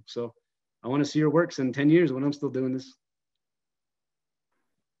empower you. So I want to see your works in 10 years when I'm still doing this.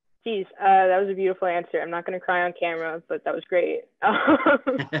 Geez, that was a beautiful answer. I'm not going to cry on camera, but that was great.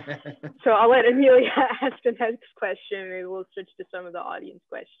 So I'll let Amelia ask the next question. Maybe we'll switch to some of the audience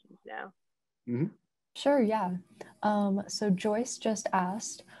questions now. Mm-hmm. Sure, yeah. So Joyce just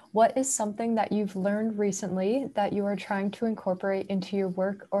asked, what is something that you've learned recently that you are trying to incorporate into your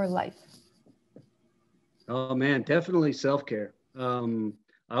work or life? Oh man, definitely self-care.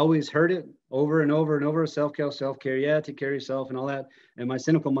 I always heard it over and over and over, self-care, yeah, take care of yourself and all that. And my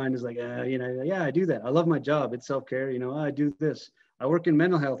cynical mind is like, yeah, I do that. I love my job. It's self-care. You know, I do this. I work in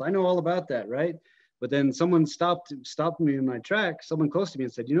mental health. I know all about that, right? But then someone stopped me in my track, someone close to me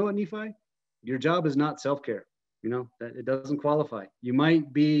and said, you know what, Nephi? Your job is not self-care. You know, that it doesn't qualify. You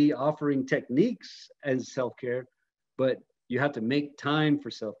might be offering techniques as self-care, but you have to make time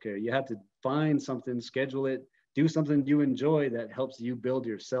for self-care. You have to find something, schedule it, do something you enjoy that helps you build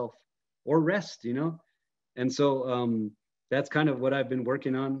yourself or rest, you know? And so that's kind of what I've been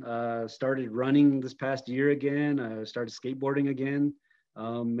working on. Started running this past year again. Started skateboarding again.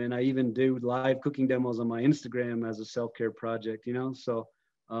 And I even do live cooking demos on my Instagram as a self-care project, you know? So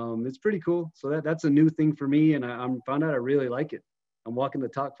it's pretty cool. So that's a new thing for me. And I found out I really like it. I'm walking the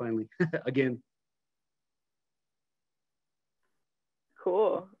talk finally, again.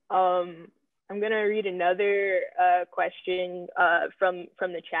 Cool. I'm going to read another question from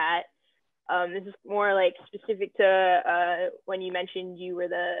the chat. This is more like specific to when you mentioned you were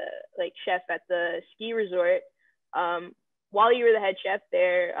the chef at the ski resort. While you were the head chef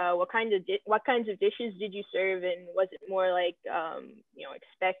there, what kinds of dishes did you serve, and was it more like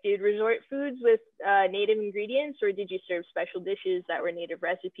expected resort foods with native ingredients, or did you serve special dishes that were native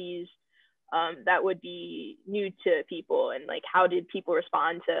recipes that would be new to people? And like, how did people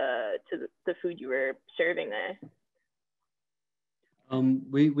respond to the food you were serving there?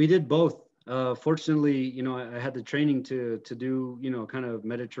 We did both. Fortunately, you know, I had the training to do, you know, kind of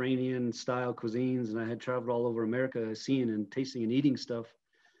Mediterranean style cuisines, and I had traveled all over America seeing and tasting and eating stuff.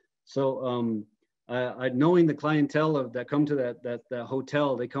 So knowing the clientele that come to that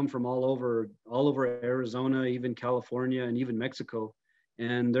hotel, they come from all over Arizona, even California, and even Mexico.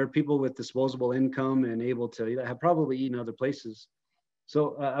 And they're people with disposable income and able to have probably eaten other places.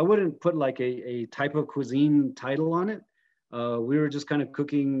 So I wouldn't put like a type of cuisine title on it. We were just kind of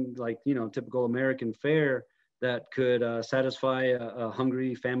cooking like, you know, typical American fare that could satisfy a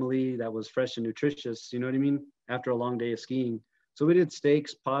hungry family that was fresh and nutritious, you know what I mean, after a long day of skiing. So we did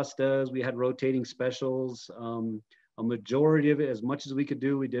steaks, pastas, we had rotating specials. A majority of it, as much as we could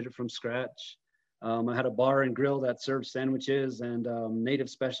do, we did it from scratch. I had a bar and grill that served sandwiches and native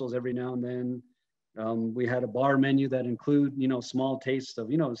specials every now and then. We had a bar menu that include, you know, small tastes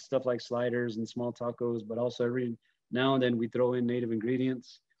of, you know, stuff like sliders and small tacos, but also every now and then we throw in native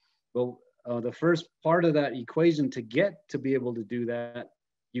ingredients. But the first part of that equation to get to be able to do that,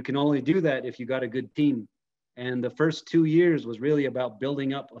 you can only do that if you got a good team. And the first 2 years was really about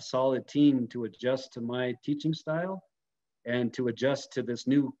building up a solid team to adjust to my teaching style and to adjust to this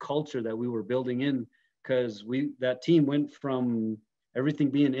new culture that we were building in, because that team went from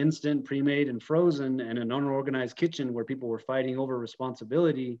everything being instant, pre-made and frozen, and an unorganized kitchen where people were fighting over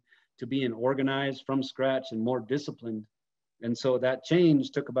responsibility, to being organized from scratch and more disciplined. And so that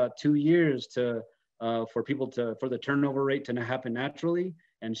change took about 2 years for the turnover rate to happen naturally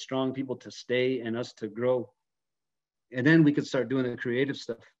and strong people to stay and us to grow. And then we could start doing the creative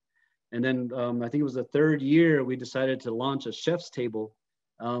stuff. And then I think it was the third year we decided to launch a chef's table.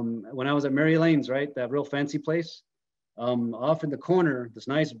 When I was at Mary Lane's, right, that real fancy place, off in the corner, this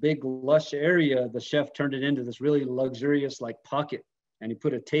nice big lush area, the chef turned it into this really luxurious like pocket, and he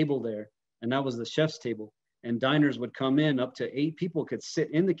put a table there. and that was the chef's table. And diners would come in, up to 8 people could sit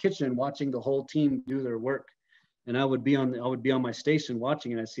in the kitchen watching the whole team do their work. And I would be on my station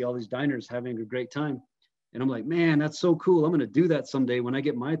watching, and I see all these diners having a great time. And I'm like, man, that's so cool. I'm going to do that someday when I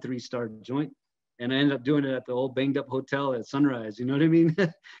get my 3-star joint. And I ended up doing it at the old banged up hotel at Sunrise. You know what I mean?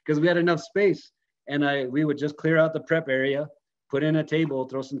 Because we had enough space. And we would just clear out the prep area, put in a table,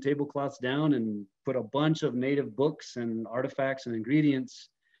 throw some tablecloths down, and put a bunch of native books and artifacts and ingredients.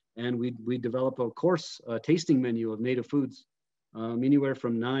 And we develop a tasting menu of native foods, anywhere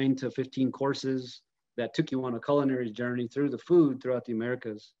from 9 to 15 courses that took you on a culinary journey through the food throughout the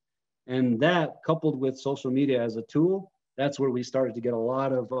Americas. And that, coupled with social media as a tool, that's where we started to get a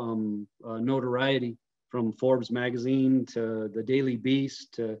lot of notoriety, from Forbes magazine to the Daily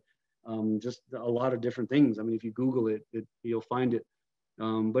Beast to just a lot of different things. I mean, if you Google it, you'll find it.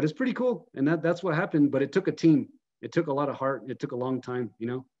 But it's pretty cool. And that's what happened. But it took a team. It took a lot of heart. It took a long time, you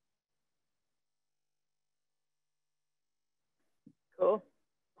know? Cool.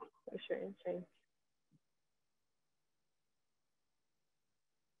 For sure. Interesting.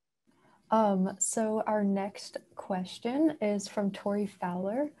 So our next question is from Tori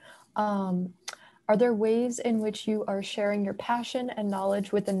Fowler. Are there ways in which you are sharing your passion and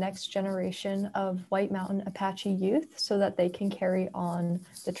knowledge with the next generation of White Mountain Apache youth so that they can carry on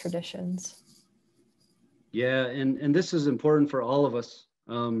the traditions? Yeah, and this is important for all of us.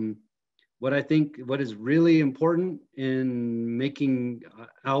 What is really important in making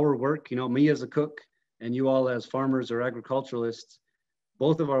our work, you know, me as a cook and you all as farmers or agriculturalists,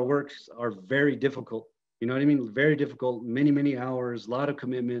 both of our works are very difficult. You know what I mean? Very difficult, many, many hours, a lot of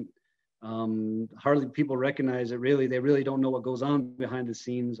commitment. Hardly people recognize it, really. They really don't know what goes on behind the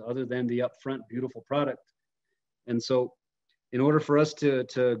scenes other than the upfront beautiful product. And so in order for us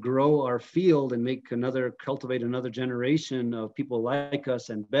to grow our field and cultivate another generation of people like us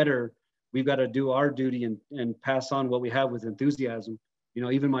and better, we've got to do our duty and pass on what we have with enthusiasm. You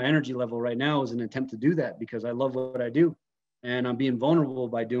know, even my energy level right now is an attempt to do that because I love what I do. And I'm being vulnerable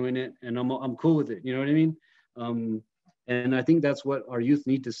by doing it, and I'm cool with it. You know what I mean? And I think that's what our youth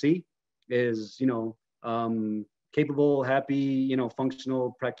need to see is, you know, capable, happy, you know,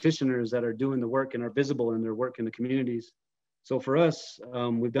 functional practitioners that are doing the work and are visible in their work in the communities. So for us,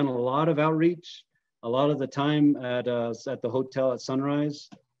 we've done a lot of outreach, a lot of the time at the hotel at Sunrise.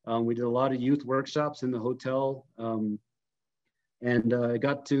 We did a lot of youth workshops in the hotel, and I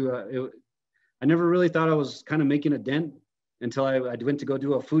never really thought I was kind of making a dent until I went to go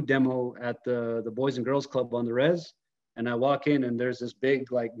do a food demo at the Boys and Girls Club on the res. And I walk in and there's this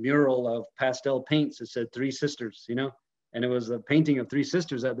big like mural of pastel paints that said 3 sisters, you know, and it was a painting of 3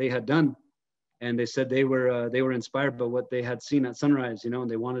 sisters that they had done. And they said they were inspired by what they had seen at Sunrise, you know, and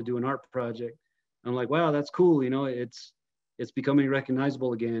they want to do an art project. I'm like, wow, that's cool. You know, it's becoming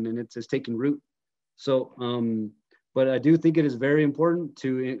recognizable again and it's taking root. So, but I do think it is very important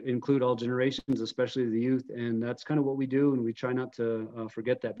to include all generations, especially the youth. And that's kind of what we do. And we try not to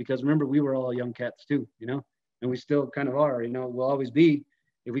forget that, because remember, we were all young cats too, you know, and we still kind of are, you know, we'll always be,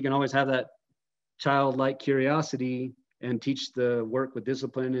 if we can always have that childlike curiosity and teach the work with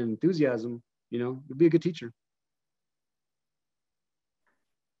discipline and enthusiasm, you know, you'll be a good teacher.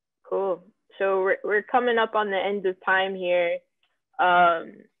 Cool. So we're coming up on the end of time here. I'll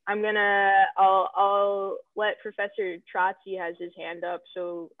let Professor Trotzi has his hand up.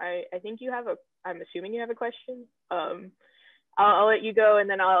 So I think I'm assuming you have a question. I'll let you go, and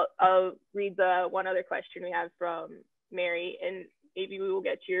then I'll read the one other question we have from Mary, and maybe we will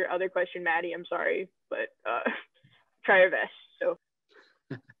get to your other question, Maddie. I'm sorry, but try our best. So.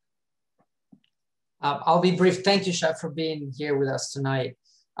 I'll be brief. Thank you, Chef, for being here with us tonight.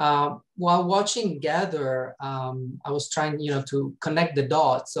 While watching Gather, I was trying, you know, to connect the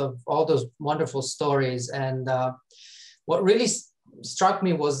dots of all those wonderful stories. And what really struck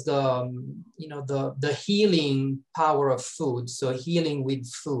me was the healing power of food. So healing with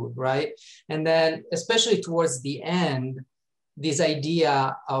food, right? And then especially towards the end, this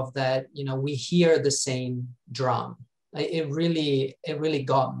idea of that, you know, we hear the same drum. It really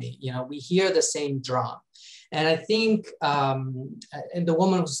got me. You know, we hear the same drum. And I think, and the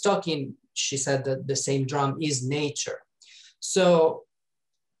woman who's talking, she said that the same drum is nature. So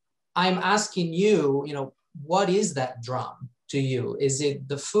I'm asking you, you know, what is that drum to you? Is it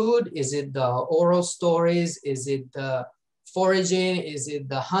the food? Is it the oral stories? Is it the foraging? Is it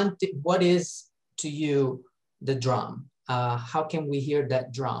the hunting? What is to you the drum? How can we hear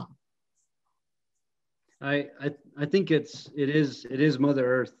that drum? I think it is Mother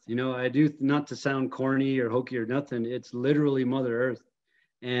Earth. You know, I do, not to sound corny or hokey or nothing, it's literally Mother Earth.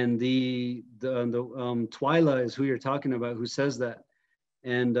 And the Twyla is who you're talking about, who says that.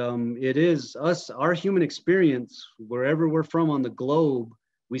 And it is us, our human experience, wherever we're from on the globe,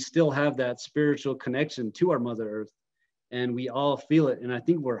 we still have that spiritual connection to our Mother Earth, and we all feel it. And I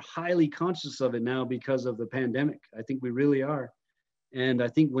think we're highly conscious of it now because of the pandemic. I think we really are. And I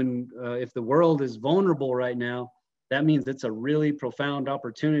think when, if the world is vulnerable right now, that means it's a really profound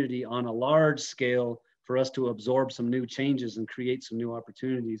opportunity on a large scale for us to absorb some new changes and create some new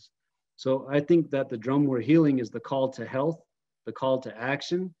opportunities. So I think that the drum we're healing is the call to health, the call to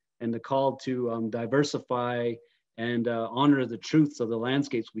action, and the call to diversify and honor the truths of the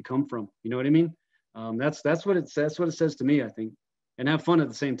landscapes we come from. You know what I mean? That's what it says. That's what it says to me, I think, and have fun at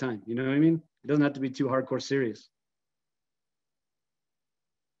the same time. You know what I mean? It doesn't have to be too hardcore serious.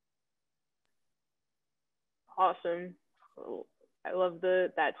 Awesome. I love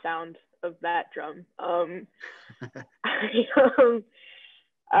that sound of that drum. I'll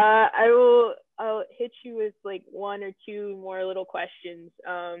hit you with like one or two more little questions.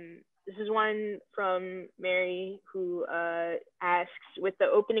 This is one from Mary, who asks, with the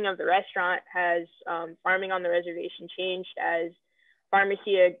opening of the restaurant, has farming on the reservation changed as farmers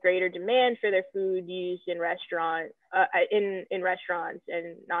see a greater demand for their food used in restaurants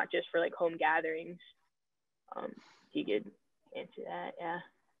and not just for like home gatherings? If you could answer that, yeah.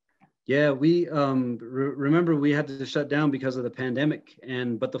 Yeah, we remember we had to shut down because of the pandemic,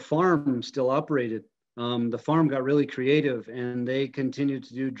 but the farm still operated. The farm got really creative, and they continued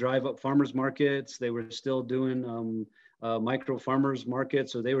to do drive-up farmers markets. They were still doing micro farmers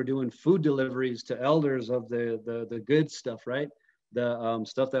markets, or they were doing food deliveries to elders of the good stuff, right? The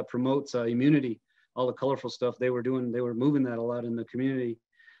stuff that promotes immunity, all the colorful stuff they were doing. They were moving that a lot in the community.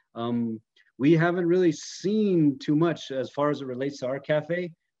 We haven't really seen too much as far as it relates to our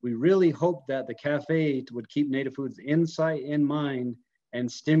cafe. We really hope that the cafe would keep native foods in sight, in mind,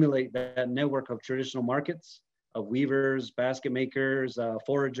 and stimulate that network of traditional markets, of weavers, basket makers,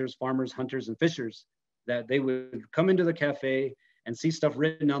 foragers, farmers, hunters, and fishers, that they would come into the cafe and see stuff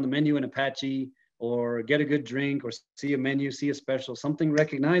written on the menu in Apache, or get a good drink, or see a menu, see a special, something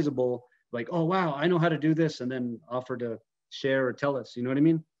recognizable, like, oh, wow, I know how to do this, and then offer to share or tell us, you know what I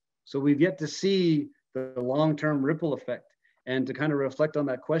mean? So we've yet to see the long-term ripple effect. And to kind of reflect on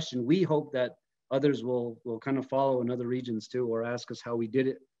that question, we hope that others will kind of follow in other regions too, or ask us how we did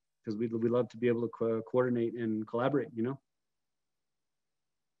it, because we love to be able to coordinate and collaborate, you know?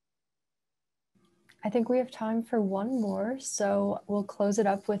 I think we have time for one more, so we'll close it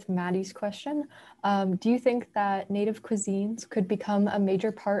up with Maddie's question. Do you think that native cuisines could become a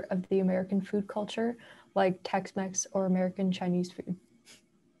major part of the American food culture, like Tex-Mex or American Chinese food?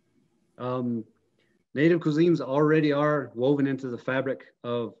 Native cuisines already are woven into the fabric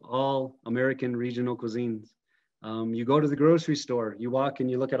of all American regional cuisines. You go to the grocery store, you walk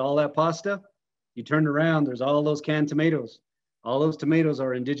and you look at all that pasta, you turn around, there's all those canned tomatoes. All those tomatoes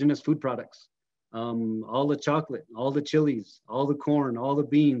are indigenous food products. All the chocolate, all the chilies, all the corn, all the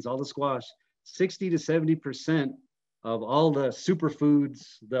beans, all the squash, 60 to 70% of all the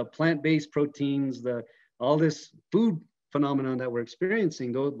superfoods, the plant-based proteins, all this food phenomenon that we're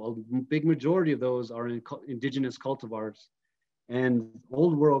experiencing, though a big majority of those are indigenous cultivars. And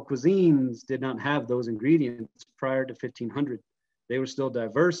old world cuisines did not have those ingredients prior to 1500. They were still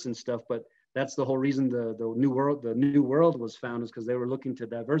diverse and stuff, but that's the whole reason the new world was found, is because they were looking to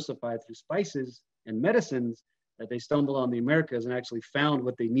diversify through spices and medicines, that they stumbled on the Americas and actually found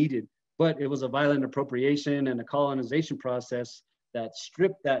what they needed. But it was a violent appropriation and a colonization process that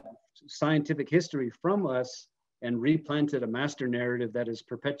stripped that scientific history from us and replanted a master narrative that is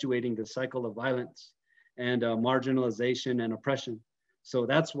perpetuating the cycle of violence and marginalization and oppression. So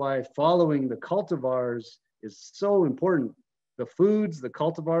that's why following the cultivars is so important. The foods, the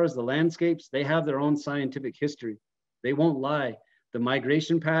cultivars, the landscapes, they have their own scientific history. They won't lie. The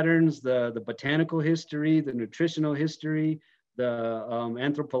migration patterns, the botanical history, the nutritional history, the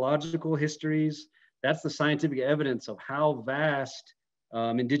anthropological histories, that's the scientific evidence of how vast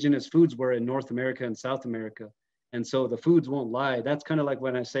indigenous foods were in North America and South America. And so the foods won't lie. That's kind of like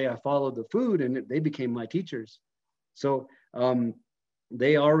when I say I followed the food and they became my teachers. So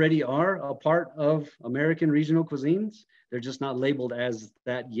they already are a part of American regional cuisines. They're just not labeled as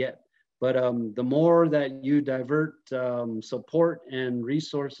that yet. But the more that you divert support and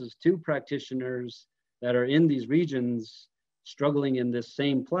resources to practitioners that are in these regions struggling in this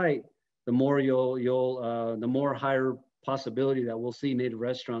same plight, the more the more higher possibility that we'll see native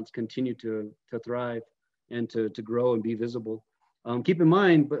restaurants continue to thrive and to grow and be visible. Keep in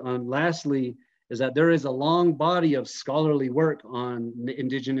mind, but lastly, is that there is a long body of scholarly work on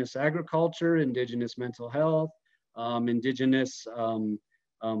indigenous agriculture, indigenous mental health, indigenous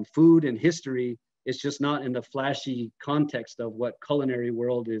food and history It's just not in the flashy context of what culinary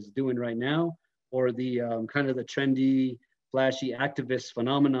world is doing right now, or the kind of the trendy, flashy activist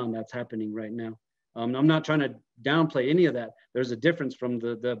phenomenon that's happening right now. I'm not trying to downplay any of that. There's a difference from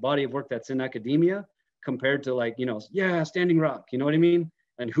the body of work that's in academia compared to, like, you know, yeah, Standing Rock, you know what I mean?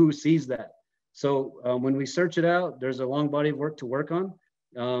 And who sees that? So when we search it out, there's a long body of work to work on.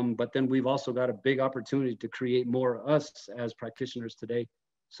 But then we've also got a big opportunity to create more us as practitioners today.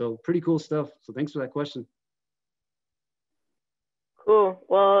 So pretty cool stuff. So thanks for that question. Cool.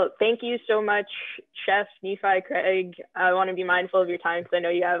 Well, thank you so much, Chef Nephi Craig. I want to be mindful of your time because I know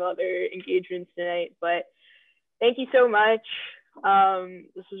you have other engagements tonight, but thank you so much.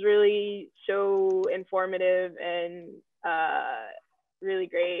 This was really so informative and really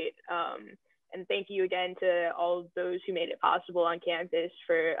great. And thank you again to all of those who made it possible on campus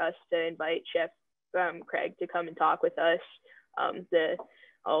for us to invite Chef Craig to come and talk with us.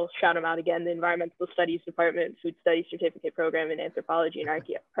 I'll shout them out again: the Environmental Studies Department, Food Studies Certificate Program in Anthropology and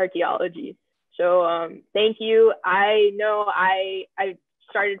Archaeology. So thank you. I know I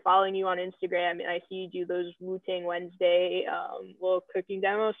started following you on Instagram, and I see you do those Wu-Tang Wednesday little cooking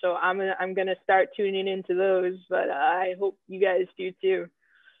demos. So I'm gonna start tuning into those, but I hope you guys do too.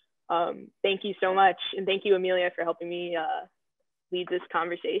 Thank you so much, and thank you, Amelia, for helping me lead this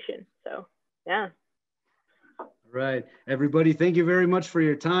conversation. So yeah. Right. Everybody, thank you very much for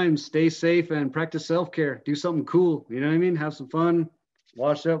your time. Stay safe and practice self-care. Do something cool. You know what I mean? Have some fun.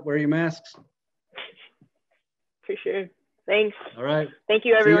 Wash up, wear your masks. For sure. Thanks. All right. Thank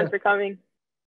you, everyone, for coming.